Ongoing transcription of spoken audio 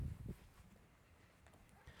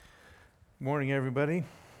Morning, everybody.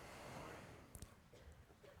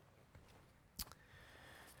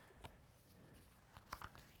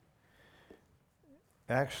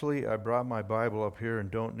 Actually, I brought my Bible up here and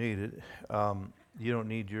don't need it. You don't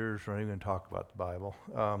need yours. We're not even going to talk about the Bible.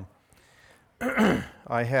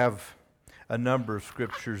 I have a number of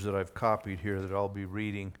scriptures that I've copied here that I'll be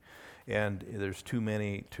reading, and there's too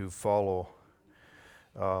many to follow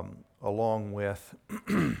along with.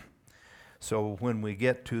 So when we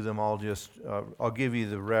get to them, I'll give you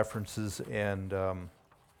the references and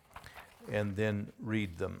then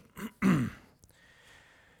read them.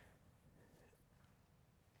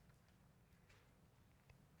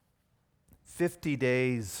 50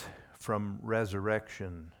 days from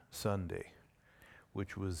Resurrection Sunday,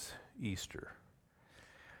 which was Easter,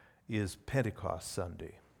 is Pentecost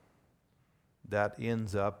Sunday. That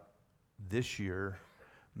ends up this year,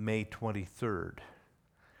 May 23rd.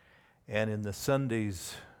 And in the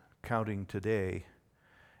Sundays counting today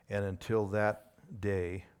and until that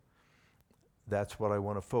day, that's what I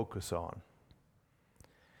want to focus on.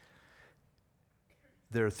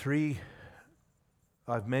 There are three,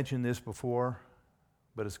 I've mentioned this before,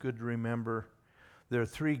 but it's good to remember. There are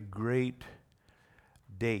three great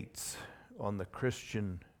dates on the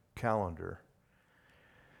Christian calendar.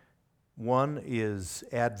 One is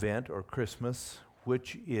Advent or Christmas,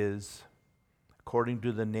 which is, according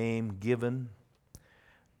to the name given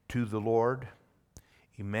to the Lord,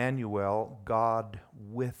 Emmanuel, God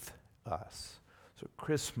with us. So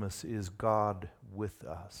Christmas is God with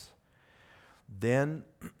us. Then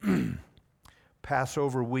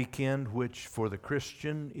Passover weekend, which for the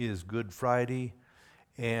Christian is Good Friday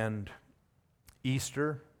and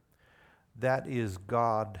Easter, that is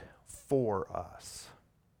God for us.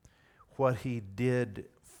 What he did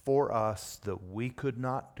for us that we could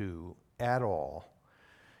not do at all,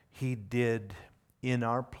 he did in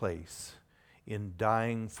our place, in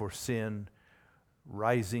dying for sin,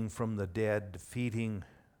 rising from the dead, defeating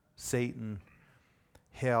Satan,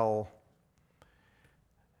 hell,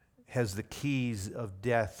 has the keys of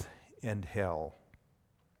death and hell.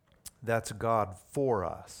 That's God for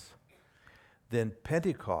us. Then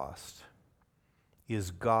Pentecost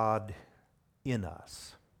is God in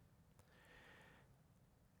us.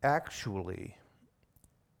 Actually,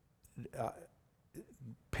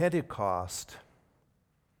 Pentecost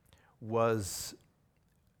was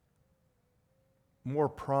more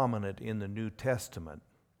prominent in the New Testament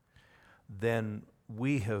than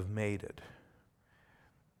we have made it.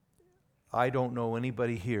 I don't know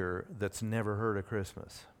anybody here that's never heard of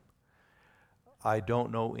Christmas. I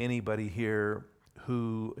don't know anybody here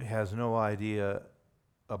who has no idea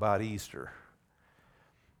about Easter.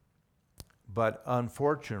 But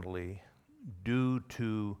unfortunately, due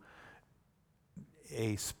to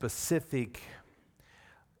a specific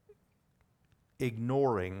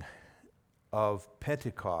ignoring of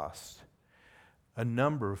Pentecost, a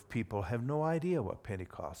number of people have no idea what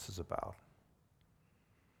Pentecost is about.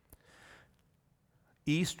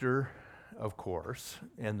 Easter, of course,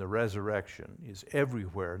 and the resurrection is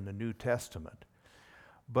everywhere in the New Testament.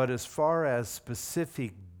 But as far as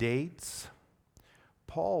specific dates,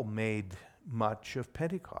 Paul made much of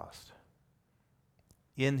Pentecost.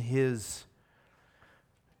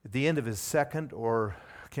 At the end of his second or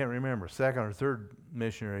third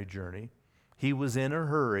missionary journey, he was in a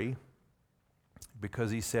hurry because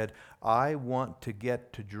he said, I want to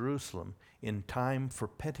get to Jerusalem in time for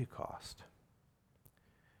Pentecost.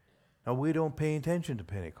 Now, we don't pay attention to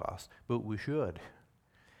Pentecost, but we should.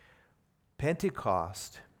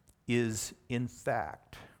 Pentecost is, in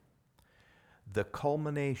fact, the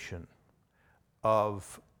culmination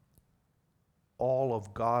of all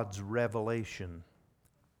of God's revelation,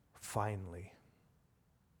 finally.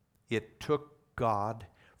 It took God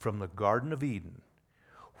from the Garden of Eden,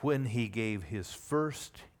 when he gave his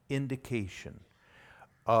first indication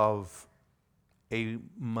of a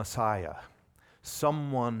Messiah,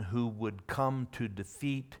 someone who would come to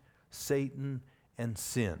defeat Satan and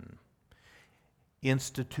sin.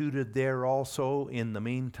 Instituted there also, in the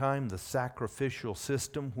meantime, the sacrificial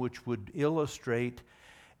system, which would illustrate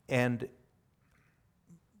and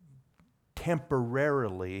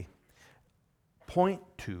temporarily point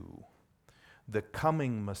to the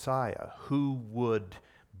coming Messiah, who would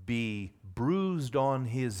be bruised on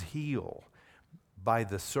his heel by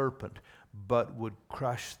the serpent, but would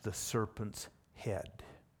crush the serpent's head.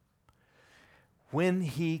 When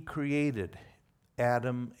he created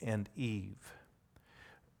Adam and Eve,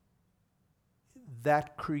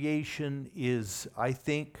 that creation is, I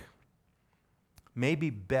think, maybe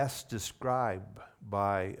best described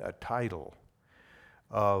by a title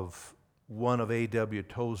of one of A.W.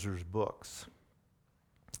 Tozer's books.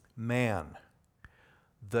 Man,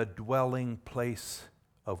 the dwelling place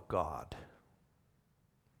of God.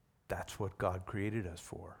 That's what God created us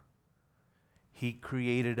for. He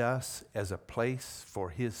created us as a place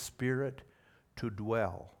for His Spirit to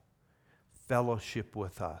dwell, fellowship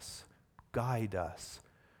with us, guide us,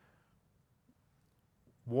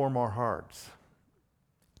 warm our hearts,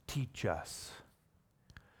 teach us.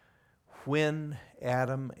 When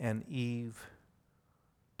Adam and Eve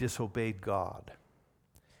disobeyed God,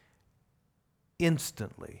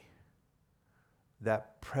 instantly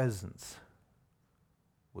that presence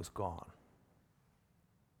was gone.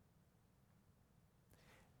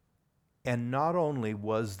 And not only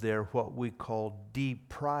was there what we call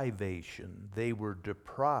deprivation, they were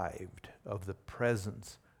deprived of the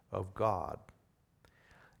presence of God.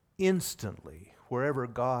 Instantly, wherever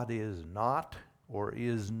God is not or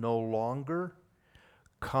is no longer,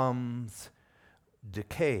 comes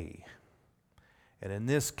decay. And in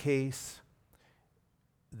this case,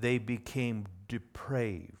 they became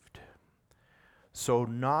depraved. So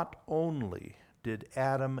not only did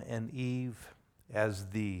Adam and Eve, as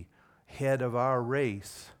the head of our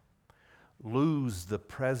race, lose the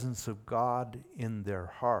presence of God in their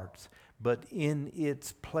hearts, but in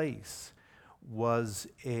its place was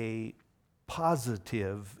a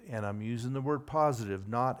positive, and I'm using the word positive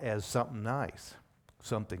not as something nice,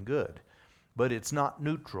 something good, but it's not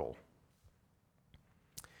neutral,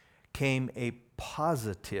 came a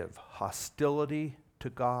positive hostility to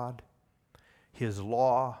God, His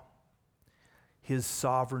law, His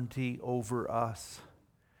sovereignty over us,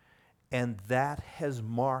 and that has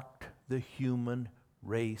marked the human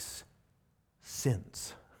race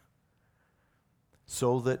since.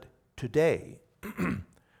 So that today,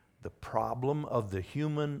 the problem of the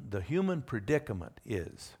human predicament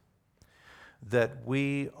is that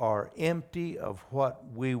we are empty of what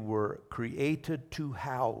we were created to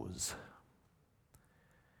house.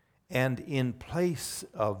 And in place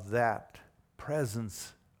of that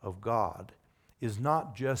presence of God is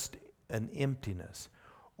not just an emptiness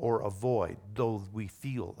or a void, though we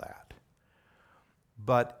feel that,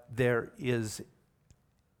 but there is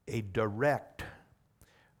a direct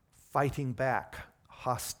fighting back,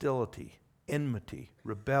 hostility, enmity,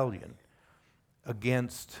 rebellion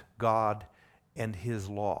against God and His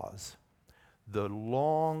laws. The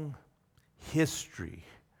long history,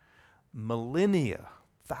 millennia,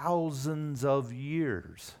 thousands of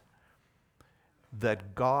years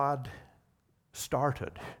that God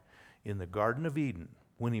started in the Garden of Eden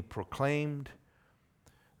when He proclaimed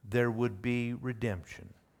there would be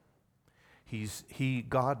redemption.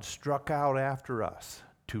 God struck out after us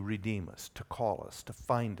to redeem us, to call us, to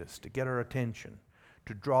find us, to get our attention,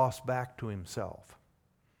 to draw us back to Himself.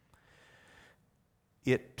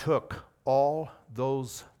 It took all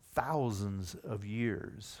those thousands of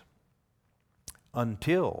years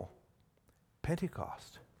until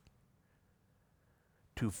Pentecost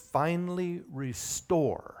to finally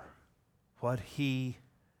restore what He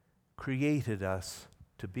created us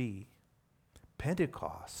to be.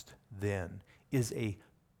 Pentecost, then, is a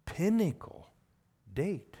pinnacle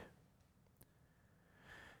date.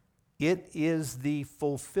 It is the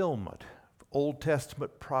fulfillment of Old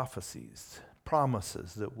Testament prophecies,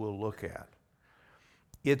 promises that we'll look at.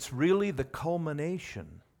 It's really the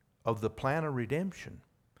culmination of the plan of redemption.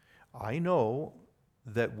 I know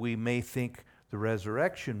that we may think the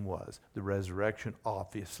resurrection was. The resurrection,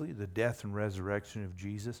 obviously, the death and resurrection of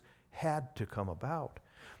Jesus had to come about.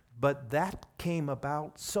 But that came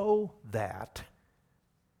about so that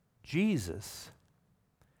Jesus,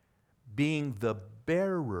 being the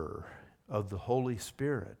bearer of the Holy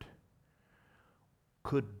Spirit,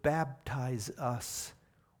 could baptize us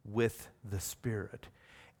with the Spirit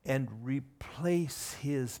and replace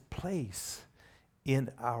His place in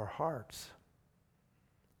our hearts.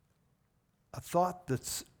 A thought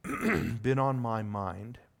that's been on my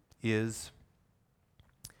mind is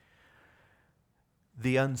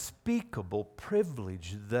the unspeakable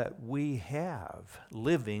privilege that we have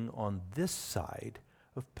living on this side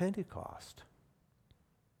of Pentecost.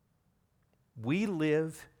 We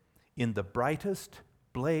live in the brightest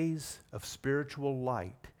blaze of spiritual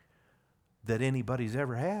light that anybody's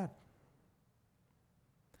ever had.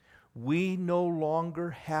 We no longer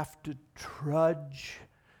have to trudge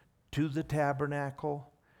to the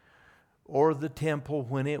tabernacle or the temple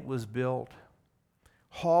when it was built,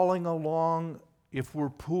 hauling along, if we're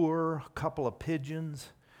poor, a couple of pigeons.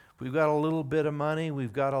 If we've got a little bit of money,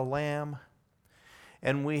 we've got a lamb,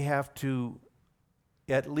 and we have to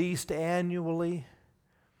at least annually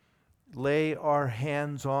lay our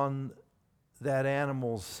hands on that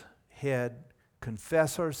animal's head,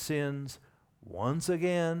 confess our sins once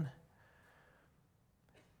again,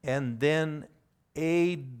 and then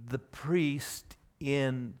aid the priest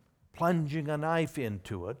in plunging a knife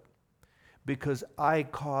into it, because I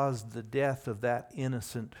caused the death of that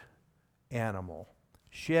innocent animal.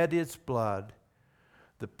 Shed its blood.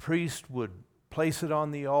 The priest would place it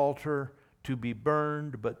on the altar to be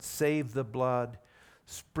burned, but save the blood,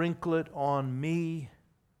 sprinkle it on me,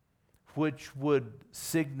 which would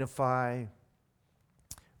signify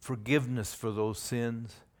forgiveness for those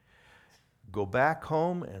sins, go back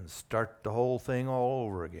home and start the whole thing all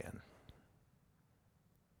over again.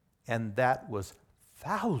 And that was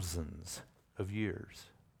thousands of years,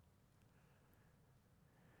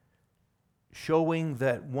 showing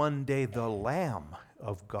that one day the Lamb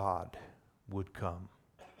of God would come.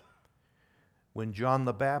 When John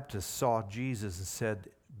the Baptist saw Jesus and said,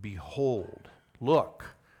 "Behold,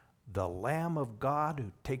 look, the Lamb of God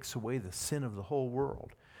who takes away the sin of the whole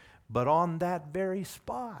world." But on that very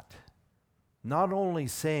spot, not only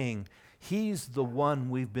saying, he's the one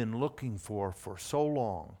we've been looking for so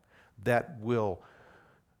long, that will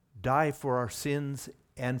die for our sins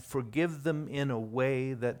and forgive them in a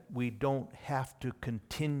way that we don't have to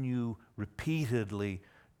continue repeatedly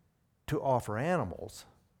to offer animals.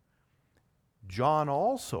 John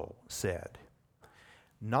also said,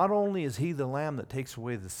 not only is he the Lamb that takes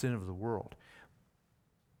away the sin of the world,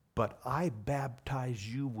 but I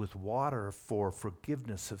baptize you with water for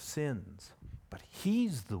forgiveness of sins. But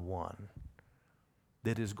he's the one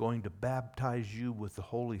that is going to baptize you with the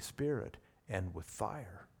Holy Spirit and with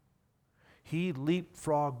fire. He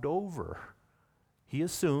leapfrogged over. He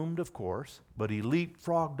assumed, of course, but he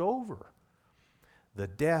leapfrogged over the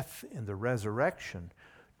death and the resurrection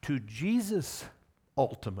to Jesus'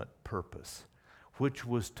 ultimate purpose, which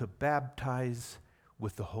was to baptize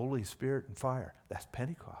with the Holy Spirit and fire. That's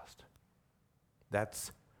Pentecost.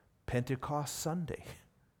 That's Pentecost Sunday.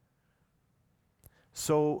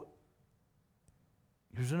 So,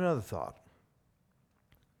 here's another thought.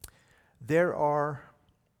 There are,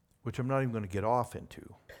 which I'm not even going to get off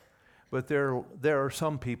into, but there are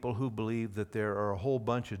some people who believe that there are a whole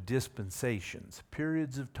bunch of dispensations,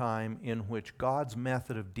 periods of time in which God's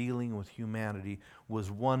method of dealing with humanity was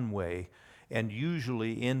one way and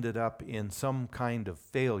usually ended up in some kind of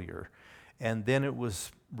failure, and then it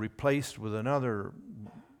was replaced with another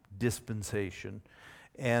dispensation,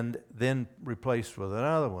 and then replaced with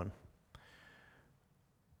another one.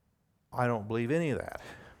 I don't believe any of that.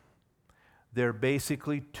 There are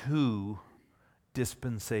basically two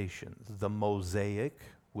dispensations. The Mosaic,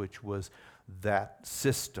 which was that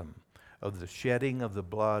system of the shedding of the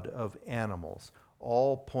blood of animals,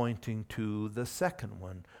 all pointing to the second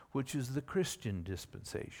one, which is the Christian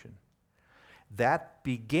dispensation. That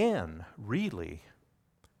began really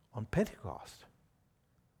on Pentecost,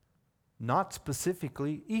 not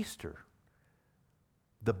specifically Easter.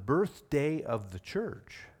 The birthday of the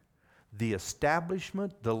church, the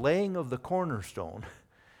establishment, the laying of the cornerstone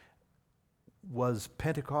was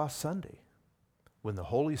Pentecost Sunday, when the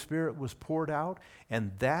Holy Spirit was poured out,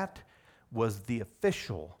 and that was the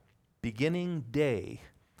official beginning day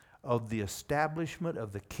of the establishment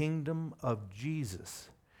of the kingdom of Jesus.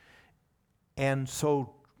 And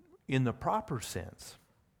so, in the proper sense,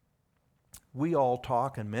 we all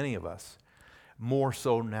talk, and many of us, more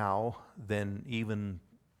so now than even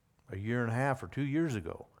a year and a half or 2 years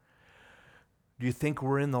ago. Do you think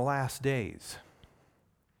we're in the last days?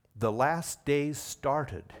 The last days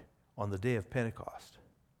started on the day of Pentecost.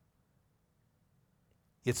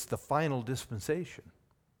 It's the final dispensation.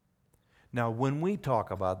 Now, when we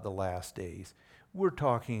talk about the last days, we're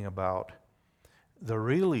talking about the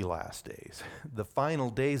really last days, the final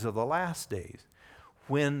days of the last days,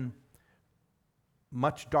 when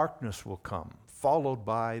much darkness will come, followed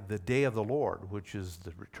by the day of the Lord, which is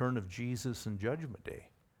the return of Jesus and Judgment Day.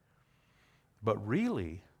 But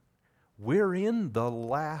really, we're in the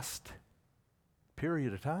last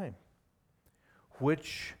period of time,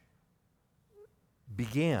 which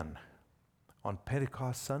began on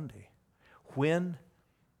Pentecost Sunday, when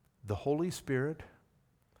the Holy Spirit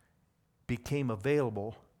became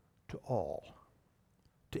available to all,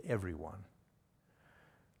 to everyone.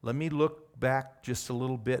 Let me look back just a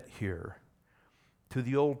little bit here to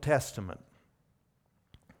the Old Testament.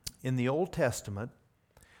 In the Old Testament,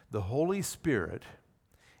 the Holy Spirit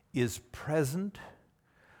is present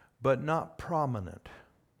but not prominent.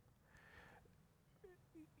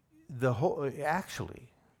 Actually,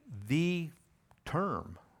 the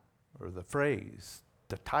term or the phrase,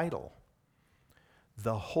 the title,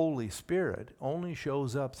 the Holy Spirit, only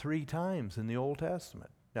shows up 3 times in the Old Testament.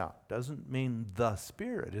 Now, doesn't mean the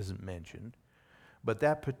Spirit isn't mentioned, but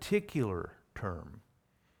that particular term,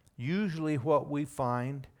 usually what we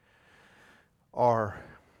find are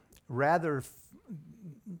rather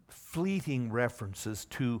fleeting references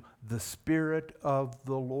to the Spirit of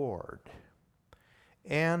the Lord.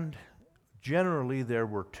 And generally there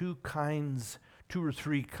were two or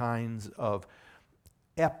three kinds of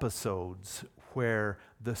episodes where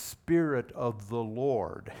the Spirit of the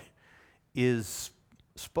Lord is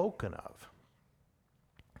spoken of.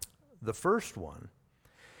 The first one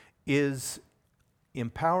is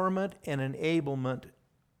empowerment and enablement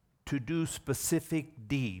to do specific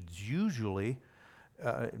deeds, usually,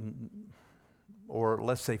 or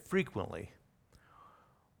let's say frequently,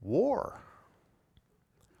 war.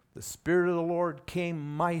 The Spirit of the Lord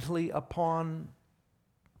came mightily upon,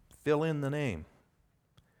 fill in the name,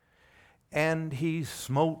 and he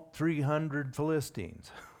smote 300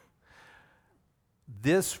 Philistines.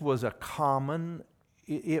 This was a common,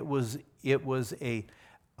 it was a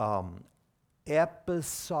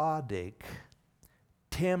episodic,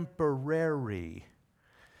 temporary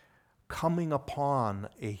coming upon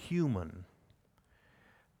a human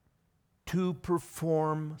to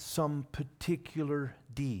perform some particular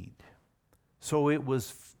deed. So it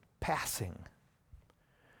was passing.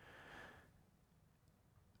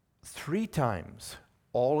 3 times,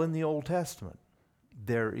 all in the Old Testament,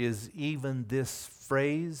 there is even this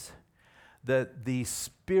phrase that the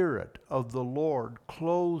Spirit of the Lord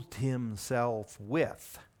clothed himself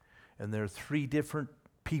with. And there are 3 different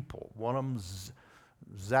people. One of them's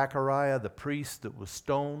Zechariah, the priest that was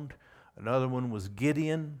stoned. Another one was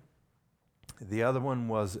Gideon. The other one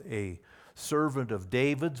was a servant of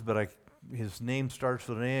David's, but his name starts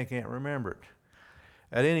with an A, I can't remember it.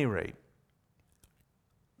 At any rate,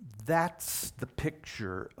 that's the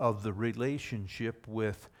picture of the relationship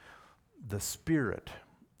with the Spirit.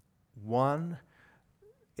 One,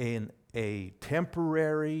 in a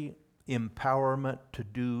temporary empowerment to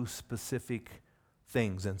do specific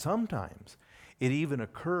things. And sometimes it even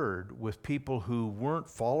occurred with people who weren't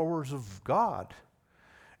followers of God.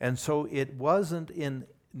 And so it wasn't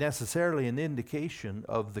necessarily an indication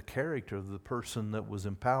of the character of the person that was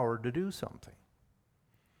empowered to do something.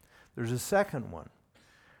 There's a second one,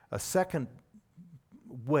 a second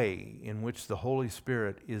way in which the Holy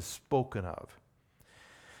Spirit is spoken of.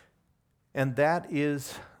 And that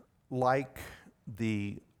is like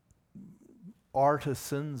the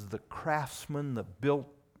artisans, the craftsmen that built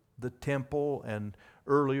the temple and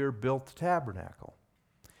earlier built the tabernacle.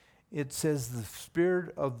 It says the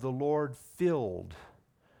Spirit of the Lord filled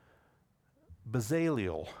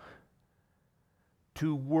Bezalel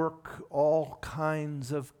to work all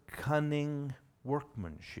kinds of cunning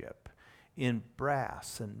workmanship in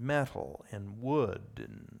brass and metal and wood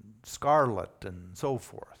and scarlet and so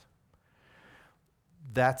forth.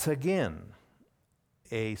 That's again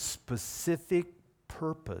a specific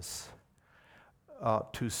purpose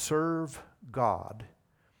to serve God.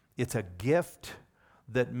 It's a gift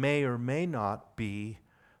that may or may not be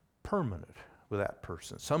permanent with that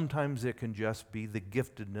person. Sometimes it can just be the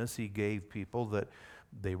giftedness he gave people, that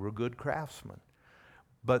they were good craftsmen.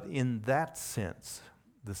 But in that sense,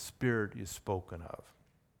 the Spirit is spoken of.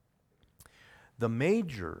 The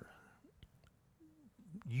major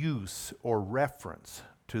use or reference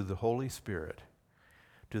to the Holy Spirit,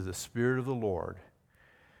 to the Spirit of the Lord,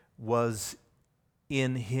 was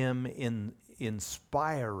in him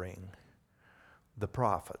inspiring the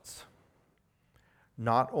prophets,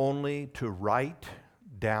 not only to write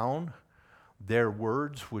down their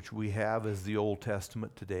words, which we have as the Old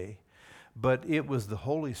Testament today, but it was the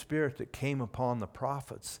Holy Spirit that came upon the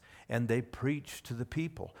prophets and they preached to the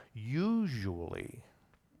people. Usually,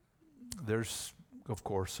 there's of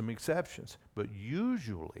course some exceptions, but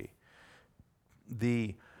usually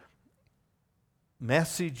the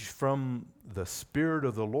message from the Spirit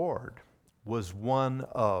of the Lord was one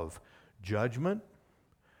of judgment,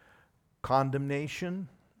 condemnation,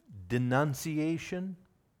 denunciation,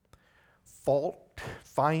 fault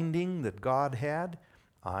finding that God had.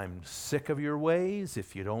 I'm sick of your ways.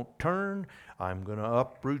 If you don't turn, I'm going to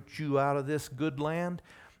uproot you out of this good land.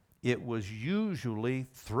 It was usually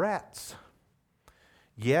threats.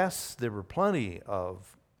 Yes, there were plenty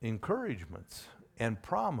of encouragements and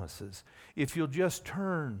promises. If you'll just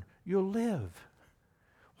turn, you'll live.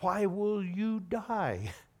 Why will you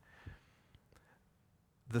die?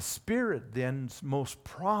 The Spirit then's most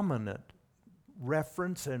prominent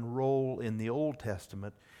reference and role in the Old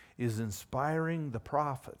Testament is inspiring the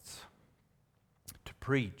prophets to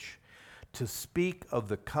preach, to speak of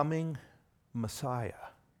the coming Messiah,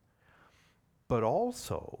 but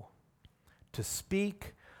also to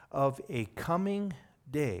speak of a coming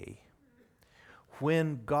day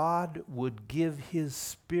when God would give his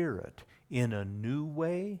Spirit in a new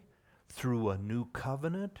way, through a new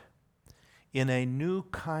covenant, in a new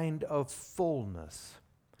kind of fullness.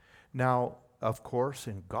 Now, of course,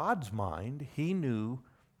 in God's mind, he knew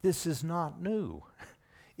this is not new.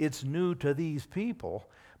 It's new to these people,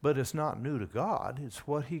 but it's not new to God. It's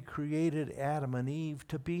what he created Adam and Eve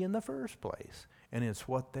to be in the first place. And it's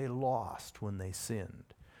what they lost when they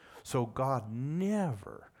sinned. So God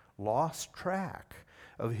never lost track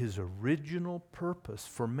of his original purpose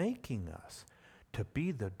for making us to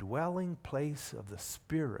be the dwelling place of the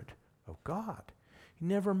Spirit of God. He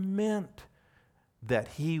never meant that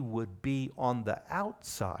he would be on the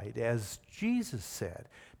outside, as Jesus said,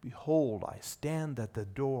 "Behold, I stand at the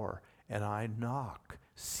door and I knock,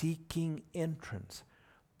 seeking entrance."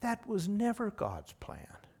 That was never God's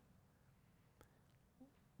plan.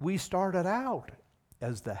 We started out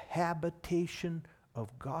as the habitation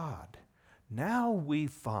of God. Now we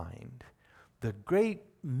find the great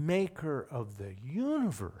maker of the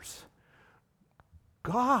universe,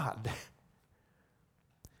 God,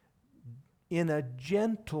 in a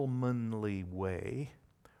gentlemanly way,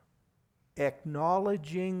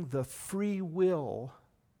 acknowledging the free will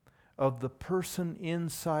of the person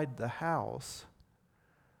inside the house,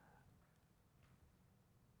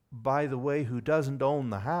 by the way, who doesn't own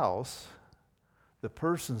the house. The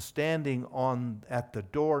person standing at the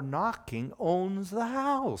door knocking owns the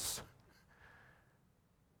house.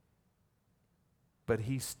 But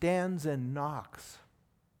he stands and knocks.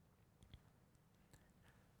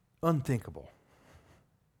 Unthinkable.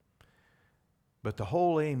 But the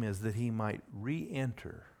whole aim is that he might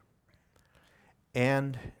re-enter,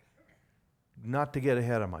 and not to get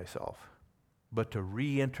ahead of myself, but to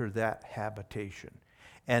re-enter that habitation,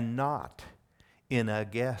 and not in a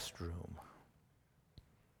guest room.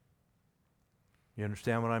 You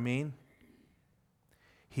understand what I mean?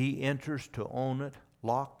 He enters to own it,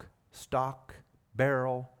 lock, stock,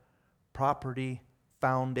 barrel, property,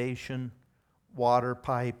 foundation, water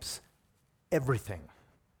pipes, everything.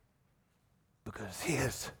 Because it's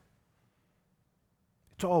his.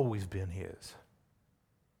 It's always been his.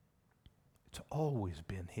 It's always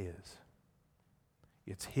been his.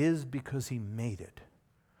 It's his because he made it.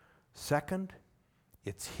 Second,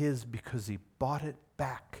 it's his because he bought it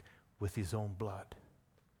back with his own blood.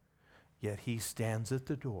 Yet he stands at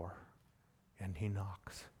the door and he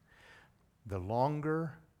knocks. The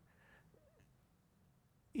longer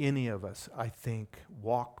any of us, I think,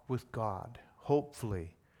 walk with God,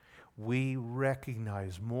 hopefully, we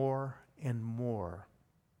recognize more and more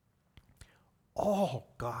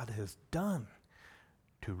all God has done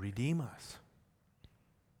to redeem us.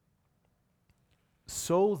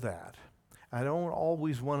 So that, I don't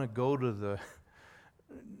always want to go to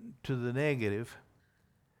the negative,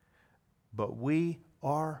 but we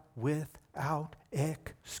are without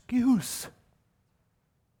excuse.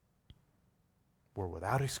 We're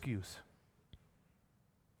without excuse.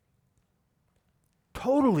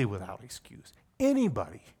 Totally without excuse.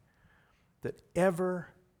 Anybody that ever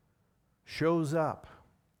shows up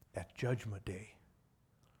at Judgment Day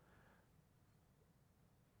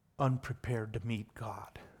unprepared to meet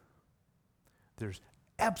God, there's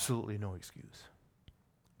absolutely no excuse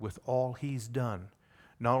with all he's done,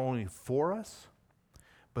 not only for us,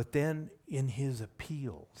 but then in his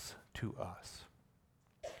appeals to us.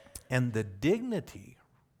 And the dignity,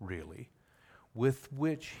 really, with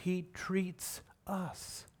which he treats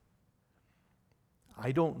us.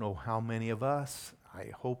 I don't know how many of us,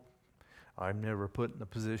 I hope I'm never put in a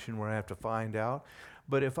position where I have to find out,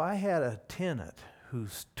 but if I had a tenant who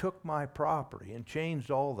took my property and changed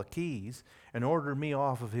all the keys and ordered me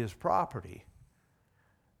off of his property,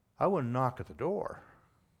 I wouldn't knock at the door.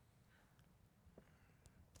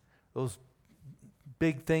 Those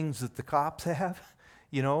big things that the cops have,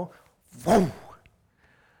 whoa,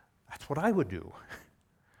 that's what I would do.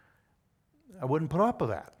 I wouldn't put up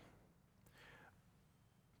with that.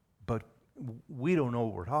 But we don't know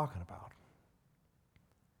what we're talking about.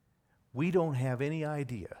 We don't have any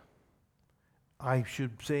idea. I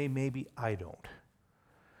should say maybe I don't.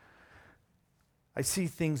 I see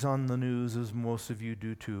things on the news, as most of you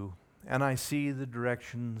do too, and I see the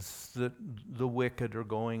directions that the wicked are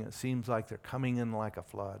going. It seems like they're coming in like a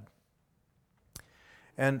flood.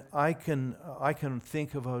 And I can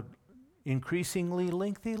think of an increasingly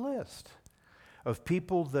lengthy list of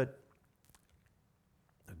people that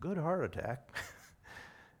a good heart attack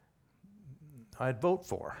I'd vote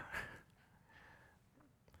for.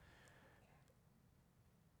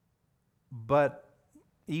 But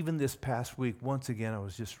even this past week, once again, I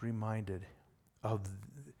was just reminded of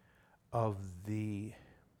of the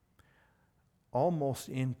almost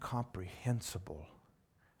incomprehensible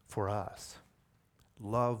for us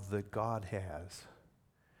love that God has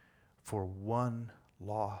for one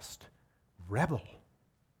lost rebel.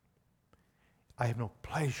 I have no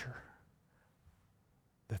pleasure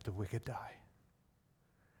that the wicked die.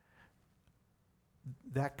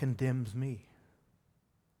 That condemns me.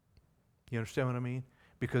 You understand what I mean?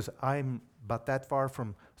 Because I'm about that far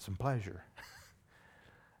from some pleasure.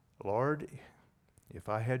 Lord, if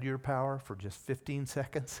I had your power for just 15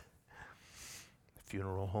 seconds,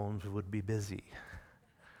 funeral homes would be busy.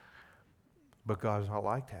 But God's not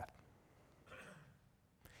like that.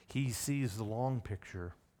 He sees the long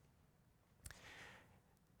picture.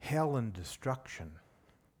 Hell and destruction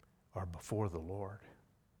are before the Lord.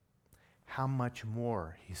 How much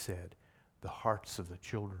more, he said, the hearts of the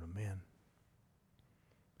children of men.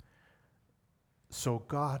 So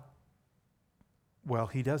God, well,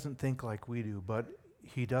 he doesn't think like we do, but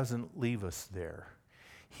he doesn't leave us there.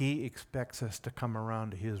 He expects us to come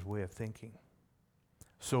around to his way of thinking.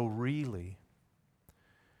 So really,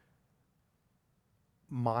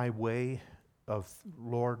 my way of,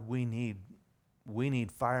 Lord, we need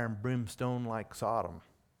fire and brimstone like Sodom.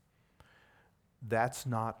 That's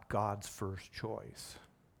not God's first choice,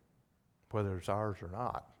 whether it's ours or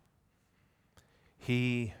not.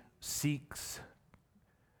 He seeks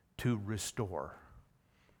to restore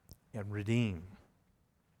and redeem,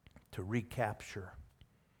 to recapture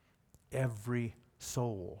every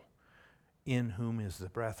soul in whom is the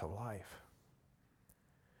breath of life.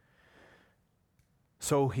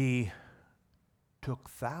 So he took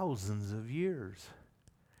thousands of years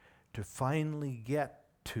to finally get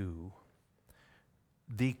to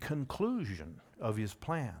the conclusion of his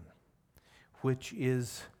plan, which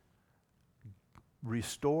is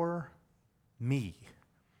restore me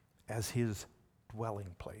as his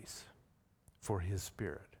dwelling place for his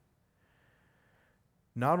Spirit.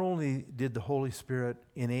 Not only did the Holy Spirit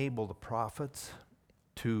enable the prophets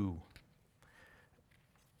to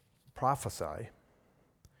prophesy,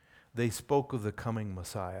 they spoke of the coming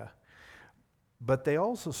Messiah, but they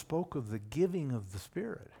also spoke of the giving of the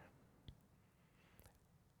Spirit.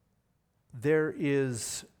 There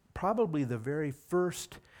is probably the very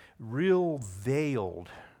first real veiled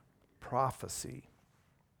prophecy,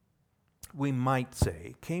 we might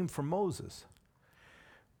say, came from Moses.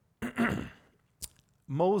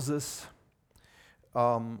 Moses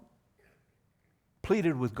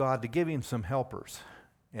pleaded with God to give him some helpers.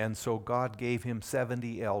 And so God gave him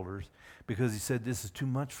 70 elders because he said, this is too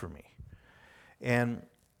much for me. And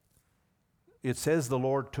it says the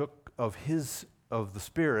Lord took of the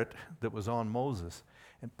Spirit that was on Moses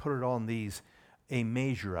and put it on these, a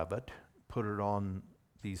measure of it, put it on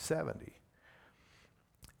these 70.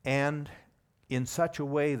 And in such a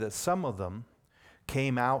way that some of them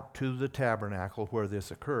came out to the tabernacle where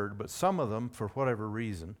this occurred, but some of them, for whatever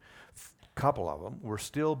reason, a couple of them, were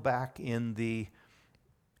still back in the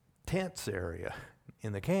tents area,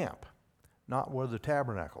 in the camp, not where the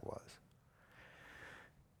tabernacle was.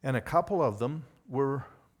 And a couple of them were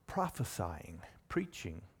prophesying,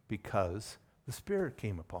 preaching, because the Spirit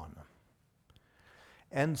came upon them.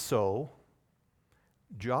 And so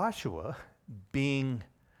Joshua, being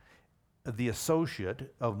the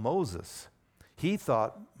associate of Moses, he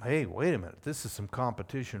thought, hey, wait a minute, this is some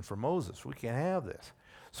competition for Moses. We can't have this.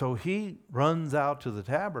 So he runs out to the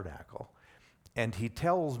tabernacle and he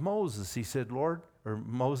tells Moses, he said,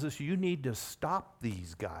 Moses, you need to stop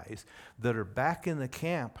these guys that are back in the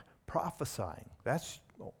camp prophesying. That's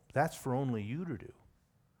for only you to do.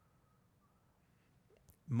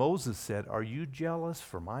 Moses said, are you jealous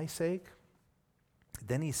for my sake?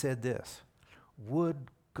 Then he said this, would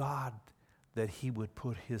God that he would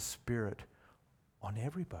put his Spirit on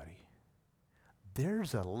everybody.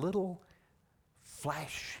 There's a little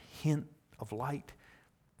flash hint of light.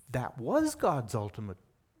 That was God's ultimate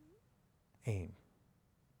aim.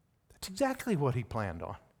 That's exactly what he planned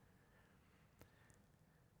on.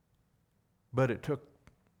 But it took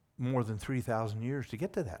more than 3,000 years to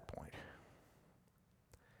get to that point.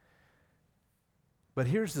 But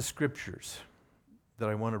here's the scriptures that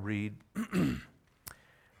I want to read.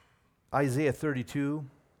 Isaiah 32,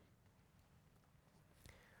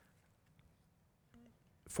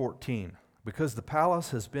 14. Because the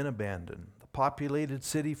palace has been abandoned, the populated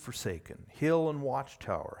city forsaken, hill and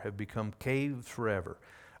watchtower have become caves forever,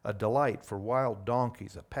 a delight for wild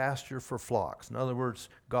donkeys, a pasture for flocks. In other words,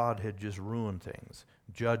 God had just ruined things,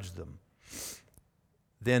 judged them.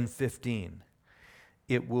 Then 15.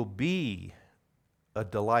 It will be a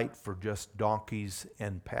delight for just donkeys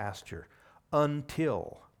and pasture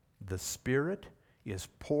until the Spirit is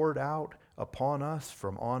poured out upon us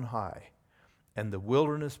from on high, and the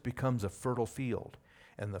wilderness becomes a fertile field,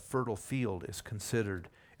 and the fertile field is considered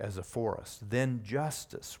as a forest. Then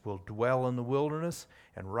justice will dwell in the wilderness,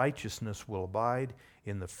 and righteousness will abide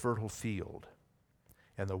in the fertile field.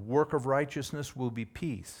 And the work of righteousness will be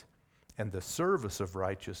peace, and the service of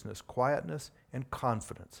righteousness, quietness and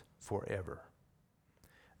confidence forever.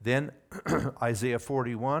 Then Isaiah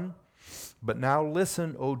 41, but now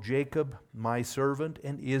listen, O Jacob, my servant,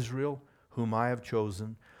 and Israel, whom I have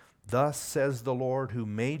chosen. Thus says the Lord, who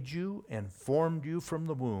made you and formed you from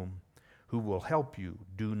the womb, who will help you.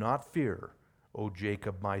 Do not fear, O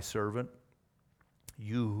Jacob, my servant,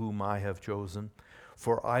 you whom I have chosen.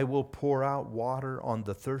 For I will pour out water on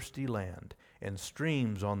the thirsty land, and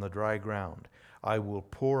streams on the dry ground. I will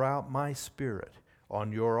pour out my Spirit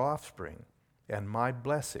on your offspring, and my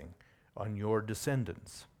blessing on your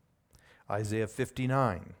descendants. Isaiah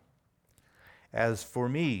 59. As for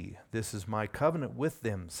me, this is my covenant with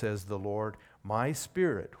them, says the Lord. My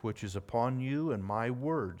Spirit, which is upon you, and my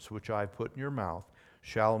words, which I put in your mouth,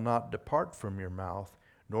 shall not depart from your mouth,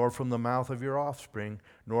 nor from the mouth of your offspring,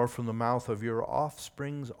 nor from the mouth of your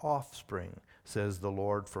offspring's offspring, says the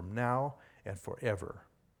Lord, from now and forever.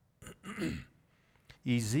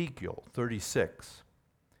 Ezekiel 36.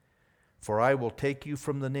 For I will take you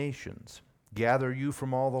from the nations, gather you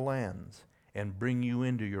from all the lands, and bring you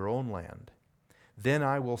into your own land. Then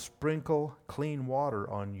I will sprinkle clean water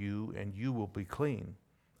on you, and you will be clean.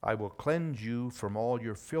 I will cleanse you from all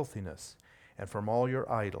your filthiness and from all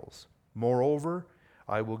your idols. Moreover,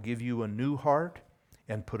 I will give you a new heart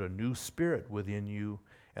and put a new spirit within you,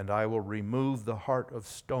 and I will remove the heart of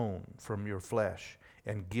stone from your flesh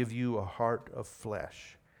and give you a heart of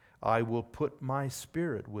flesh. I will put my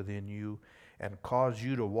Spirit within you and cause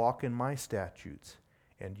you to walk in my statutes,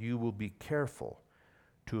 and you will be careful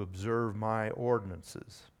to observe my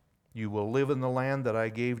ordinances. You will live in the land that I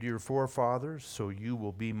gave to your forefathers, so you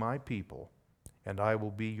will be my people, and I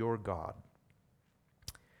will be your God.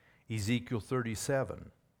 Ezekiel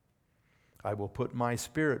 37. I will put my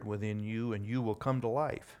Spirit within you, and you will come to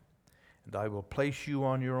life, and I will place you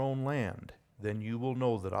on your own land. Then you will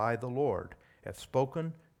know that I, the Lord, have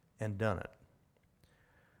spoken and done it.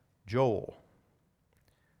 Joel.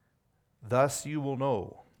 Thus you will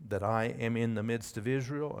know that I am in the midst of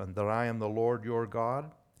Israel, and that I am the Lord your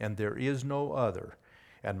God, and there is no other,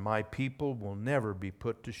 and my people will never be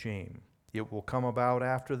put to shame. It will come about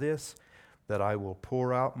after this that I will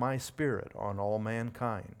pour out my Spirit on all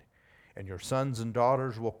mankind, and your sons and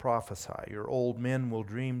daughters will prophesy, your old men will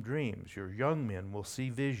dream dreams, your young men will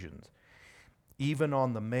see visions. Even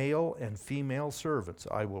on the male and female servants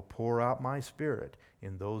I will pour out my Spirit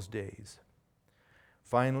in those days.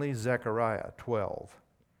 Finally, Zechariah 12.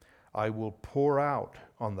 I will pour out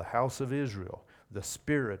on the house of Israel the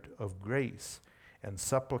Spirit of grace and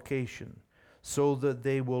supplication, so that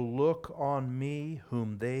they will look on me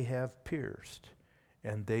whom they have pierced,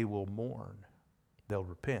 and they will mourn. They'll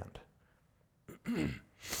repent.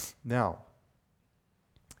 Now,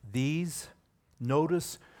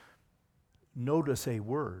 notice a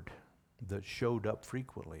word that showed up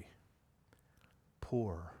frequently.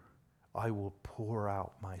 Pour. I will pour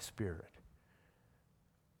out my Spirit.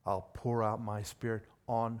 I'll pour out my Spirit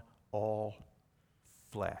on all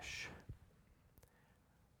flesh.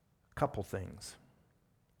 Couple things.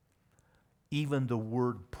 Even the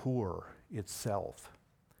word pour itself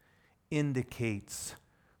indicates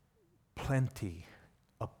plenty,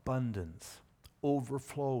 abundance,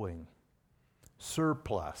 overflowing,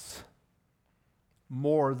 surplus,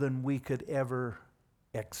 more than we could ever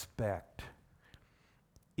expect.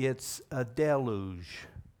 It's a deluge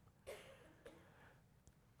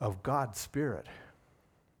of God's Spirit.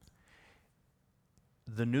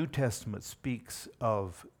 The New Testament speaks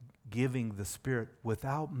of giving the Spirit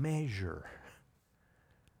without measure,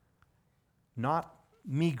 not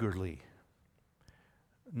meagerly,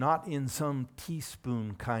 not in some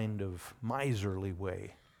teaspoon kind of miserly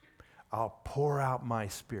way. I'll pour out my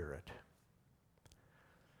Spirit.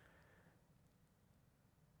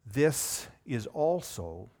 This is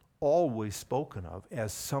also always spoken of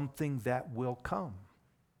as something that will come.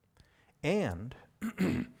 And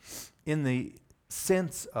in the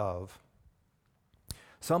sense of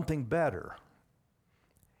something better.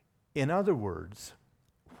 In other words,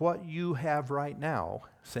 what you have right now,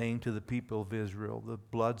 saying to the people of Israel, the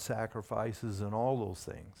blood sacrifices and all those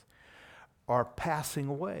things, are passing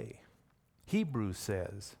away. Hebrews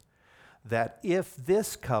says that if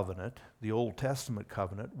this covenant, the Old Testament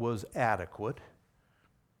covenant, was adequate,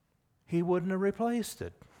 he wouldn't have replaced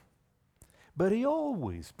it. But he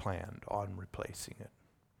always planned on replacing it.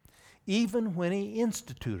 even when he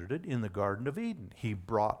instituted it in the Garden of Eden. He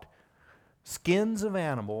brought skins of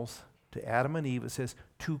animals to Adam and Eve, it says,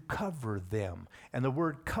 to cover them. And the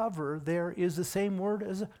word cover there is the same word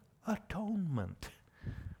as atonement.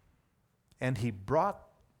 And he brought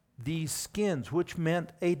these skins, which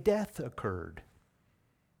meant a death occurred.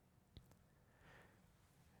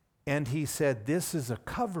 And he said, this is a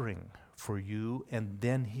covering for you. And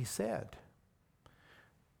then he said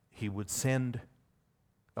he would send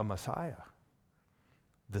a Messiah,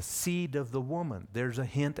 the seed of the woman. There's a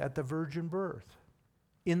hint at the virgin birth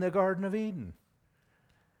in the Garden of Eden.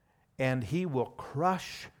 And he will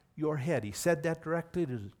crush your head. He said that directly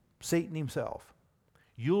to Satan himself.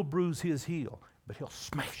 You'll bruise his heel, but he'll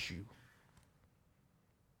smash you.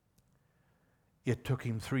 It took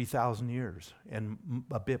him 3,000 years and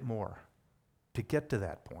a bit more to get to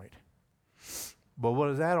that point. But what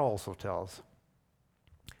does that also tell us?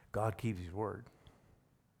 God keeps his word.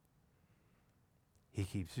 He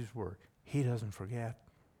keeps his word. He doesn't forget.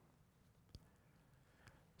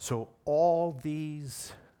 So all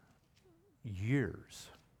these years,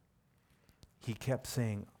 he kept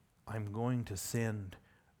saying, I'm going to send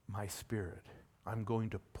my Spirit. I'm going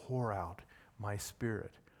to pour out my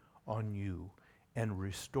Spirit on you and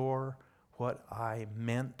restore what I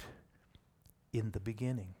meant in the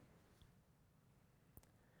beginning.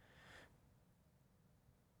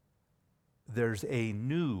 There's a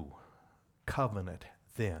new covenant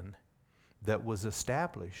then that was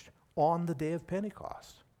established on the day of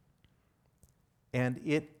Pentecost. And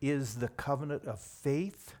it is the covenant of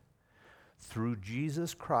faith through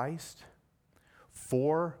Jesus Christ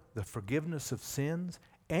for the forgiveness of sins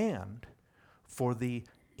and for the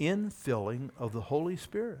infilling of the Holy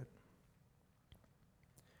Spirit.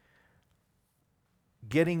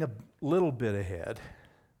 Getting a little bit ahead,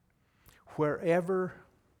 wherever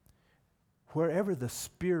the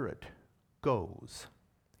Spirit goes,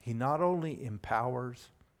 he not only empowers,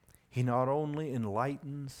 he not only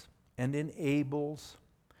enlightens and enables,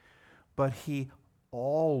 but he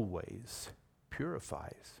always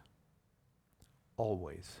purifies.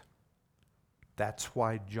 Always. That's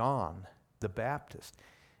why John the Baptist,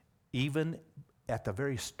 even at the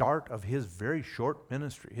very start of his very short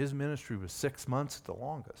ministry, his ministry was 6 months at the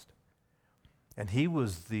longest, and he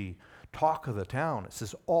was the talk of the town. It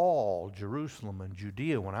says all Jerusalem and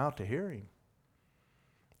Judea went out to hear him.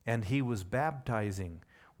 And he was baptizing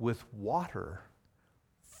with water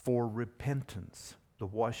for repentance, the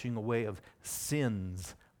washing away of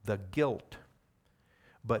sins, the guilt.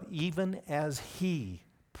 But even as he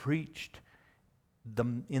preached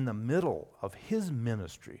in the middle of his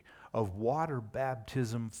ministry of water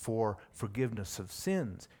baptism for forgiveness of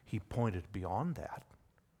sins, he pointed beyond that.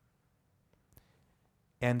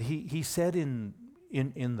 And he said in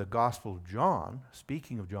the Gospel of John,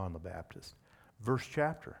 speaking of John the Baptist, verse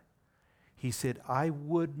chapter, he said, I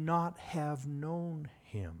would not have known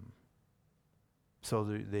him. So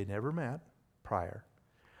they never met prior.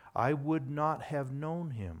 I would not have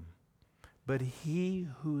known him, but he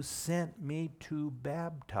who sent me to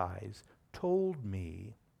baptize told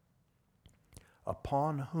me,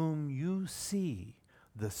 upon whom you see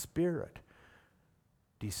the Spirit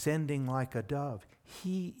descending like a dove,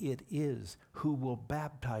 he it is who will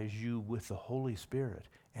baptize you with the Holy Spirit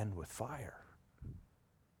and with fire.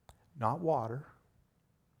 Not water.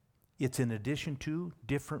 It's in addition to,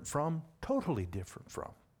 different from, totally different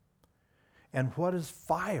from. And what does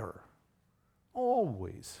fire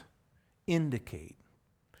always indicate?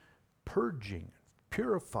 Purging,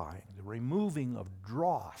 purifying, the removing of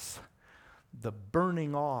dross, the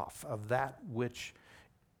burning off of that which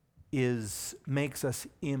makes us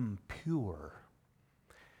impure.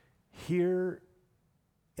 Here,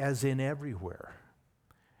 as in everywhere,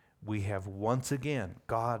 we have once again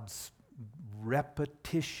God's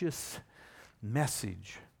repetitious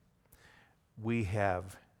message. We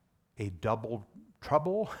have a double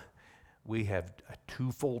trouble. We have a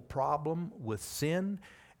twofold problem with sin,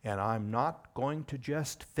 and I'm not going to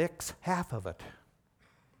just fix half of it.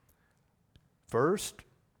 First,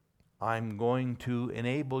 I'm going to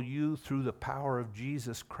enable you through the power of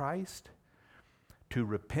Jesus Christ to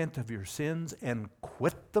repent of your sins and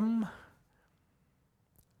quit them,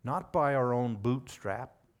 not by our own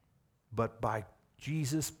bootstrap, but by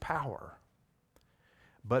Jesus' power.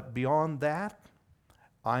 But beyond that,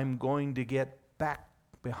 I'm going to get back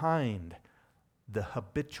behind the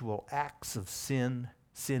habitual acts of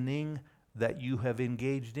sinning that you have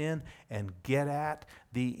engaged in, and get at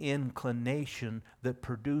the inclination that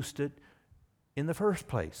produced it in the first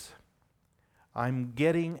place. I'm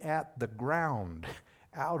getting at the ground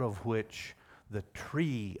out of which the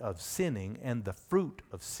tree of sinning and the fruit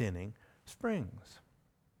of sinning springs.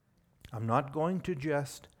 I'm not going to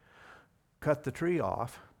just cut the tree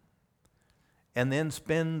off and then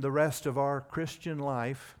spend the rest of our Christian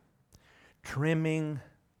life trimming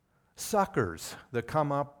suckers that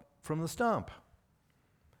come up from the stump.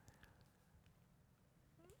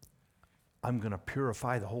 I'm going to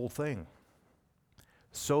purify the whole thing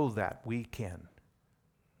so that we can,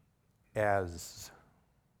 as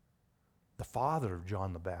the father of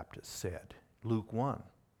John the Baptist said, Luke 1,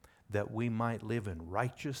 that we might live in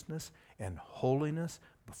righteousness and holiness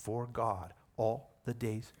before God all the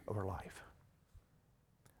days of our life.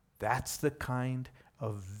 That's the kind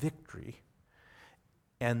of victory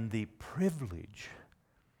and the privilege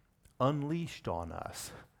unleashed on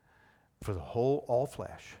us for all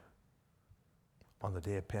flesh on the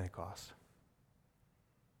day of Pentecost.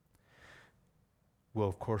 We'll,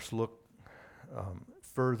 of course, look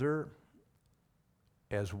further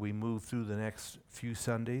as we move through the next few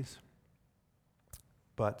Sundays.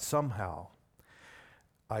 But somehow,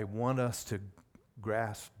 I want us to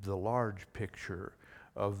grasp the large picture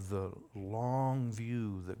of the long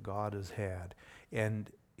view that God has had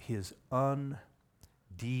and his undeviating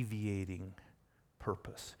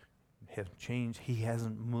purpose. Hasn't changed. He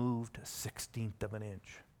hasn't moved a 16th of an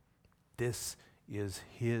inch. This is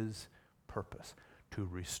his purpose, to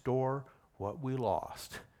restore what we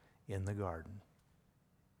lost in the garden.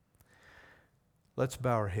 Let's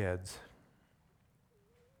bow our heads.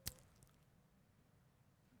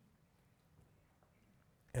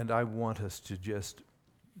 And I want us to just,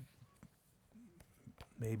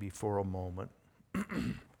 maybe for a moment,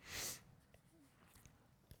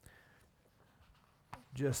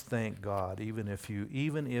 just thank God, even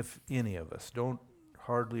if any of us don't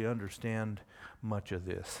hardly understand much of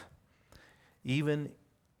this, even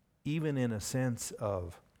in a sense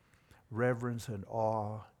of reverence and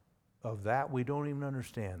awe of that we don't even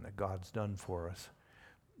understand that God's done for us,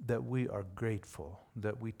 that we are grateful,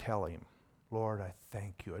 that we tell him, Lord, I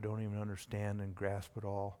thank you. I don't even understand and grasp it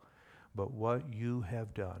all, but what you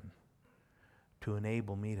have done to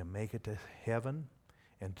enable me to make it to heaven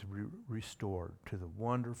and to be restored to the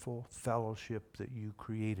wonderful fellowship that you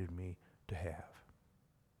created me to have.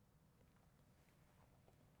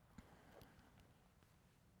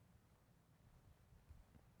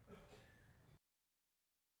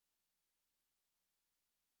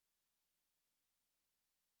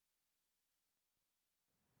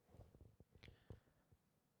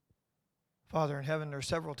 Father in heaven, there are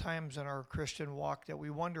several times in our Christian walk that we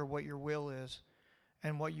wonder what your will is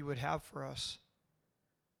and what you would have for us.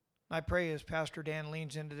 I pray as Pastor Dan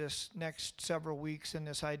leans into this next several weeks in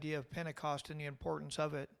this idea of Pentecost and the importance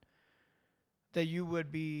of it, that you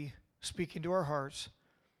would be speaking to our hearts,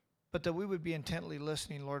 but that we would be intently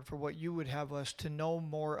listening, Lord, for what you would have us to know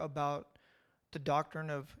more about the doctrine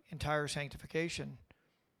of entire sanctification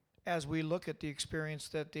as we look at the experience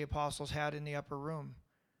that the apostles had in the upper room.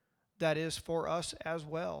 That is for us as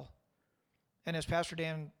well. And as Pastor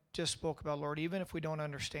Dan just spoke about, Lord, even if we don't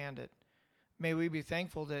understand it, may we be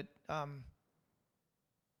thankful that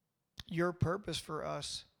your purpose for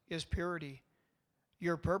us is purity.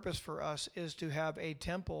 Your purpose for us is to have a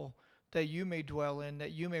temple that you may dwell in,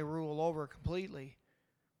 that you may rule over completely.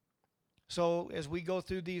 So as we go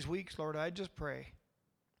through these weeks, Lord, I just pray,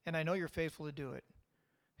 and I know you're faithful to do it.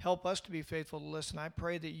 Help us to be faithful to listen. I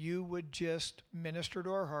pray that you would just minister to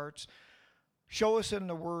our hearts. Show us in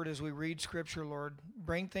the Word as we read Scripture, Lord.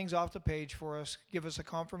 Bring things off the page for us. Give us a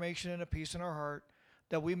confirmation and a peace in our heart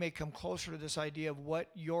that we may come closer to this idea of what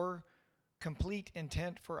your complete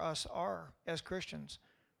intent for us are as Christians.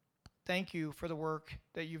 Thank you for the work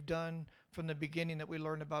that you've done from the beginning that we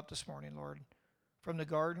learned about this morning, Lord. From the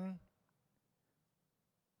garden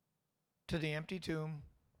to the empty tomb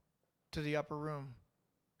to the upper room.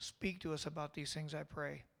 Speak to us about these things, I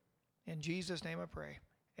pray. In Jesus' name I pray.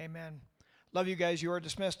 Amen. Love you guys. You are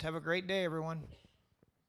dismissed. Have a great day, everyone.